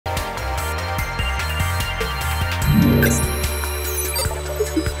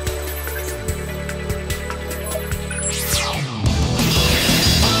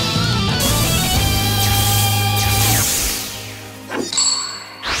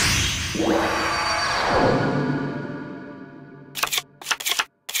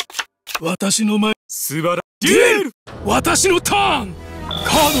私の前素晴らしい。デュエル。私のターン。カ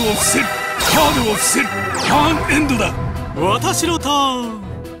ードを伏せる。カードを伏せる。ターンエンドだ。私のターン。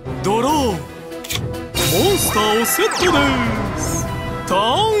ドロー。モンスターをセットです。タ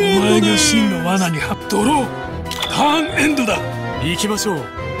ーンエンドです。お前が真の罠にはドロー。ターンエンドだ。行きましょう。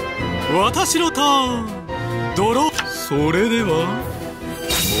私のターン。ドロー。それでは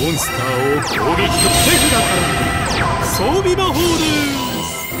モンスターを攻撃手札から装備魔法です。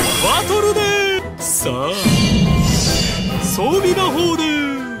バトルです。さあ装備魔法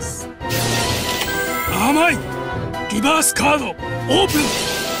です。甘い。リバースカードオープン。さ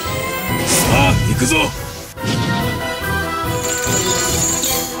あ行くぞ。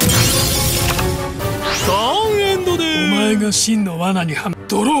ターンエンドです。お前が真の罠にはめ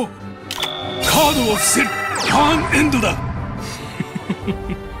ドロー。カードを伏せる。ターンエンドだ。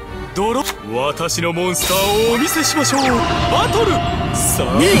ドロー。私のモンスターをお見せしましょう。バトル。さあ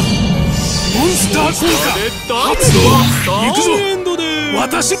見よ。モンスター効果発動。行くぞ。ターンエンドです。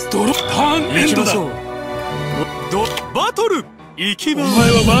私ドロー。ターンエンドだ。バトル。行きまおす。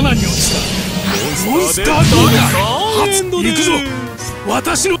前は罠に落ちた。モンスター効果発動。行くぞ。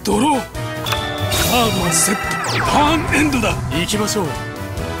私のドロー。カードをセット。ターンエンドだ。行きましょう。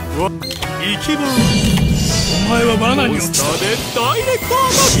行きます。お前は罠にモンス落ちた。ターでダイレクトアタッ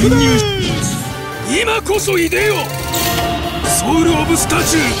ク侵入です。今こそいでよ。ソウル・オブ・スタ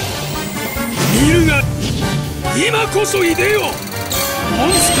チュー見るが今こそいでよ。モ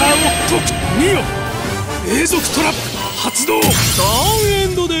ンスターを解く。見よ。永続トラップ発動。ターンエ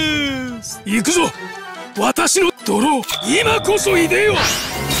ンドです。行くぞ。私のドロー。今こそいでよ。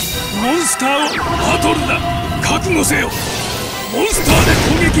モンスターをバトルだ。覚悟せよ。モンスターで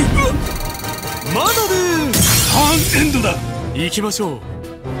攻撃。まだです。ターンエンドだ。行きましょう。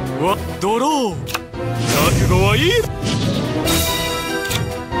ドロー。覚悟はいい。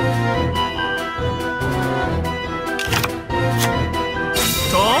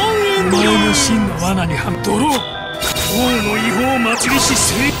ターンエンドお前の真の罠にはめドロー。王の違法祭りし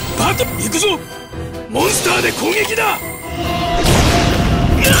聖バトル。行くぞ。モンスターで攻撃だ。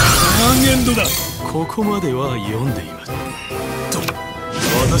ターンエンドだ。ここまでは読んでいます。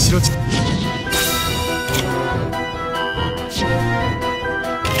私の手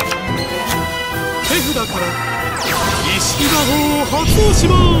札から意識魔法を発動し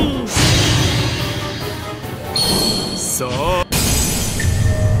ます。さあ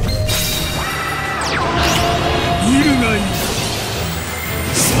見るがいい。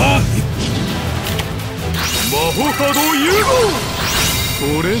さあ魔法カードを融合。そ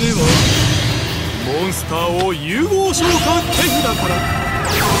れではモンスターを融合召喚手札から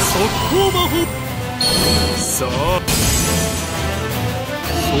速攻魔法。さあ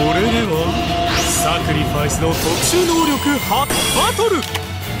それではサクリファイスの特殊能力バトル。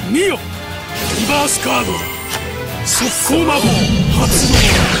見よ。リバースカードだ。速攻魔法発動。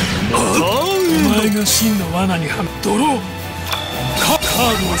お前が真の罠にはめドロー。カー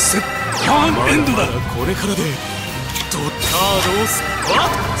ドをセット。ターンエンドだ。これからでカードを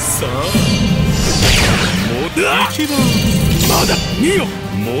さあ行きます。まだ見よ。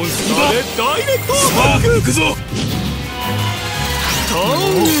モンスターでダイレクトさあ行くぞ。ター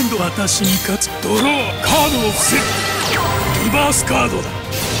ンエンド。私に勝つ。ドロー。カードを伏せる。リバースカードだ。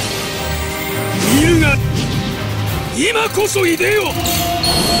見るが今こそいでよ。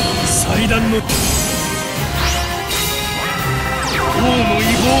祭壇の王の違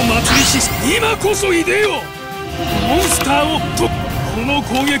法祭りし今こそいでよ。モンスターをとこの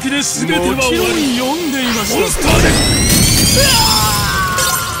攻撃で全ては終わる。もちろん読んでいました。モンスターで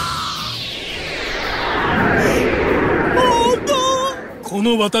こ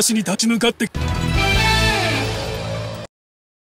の私に立ち向かって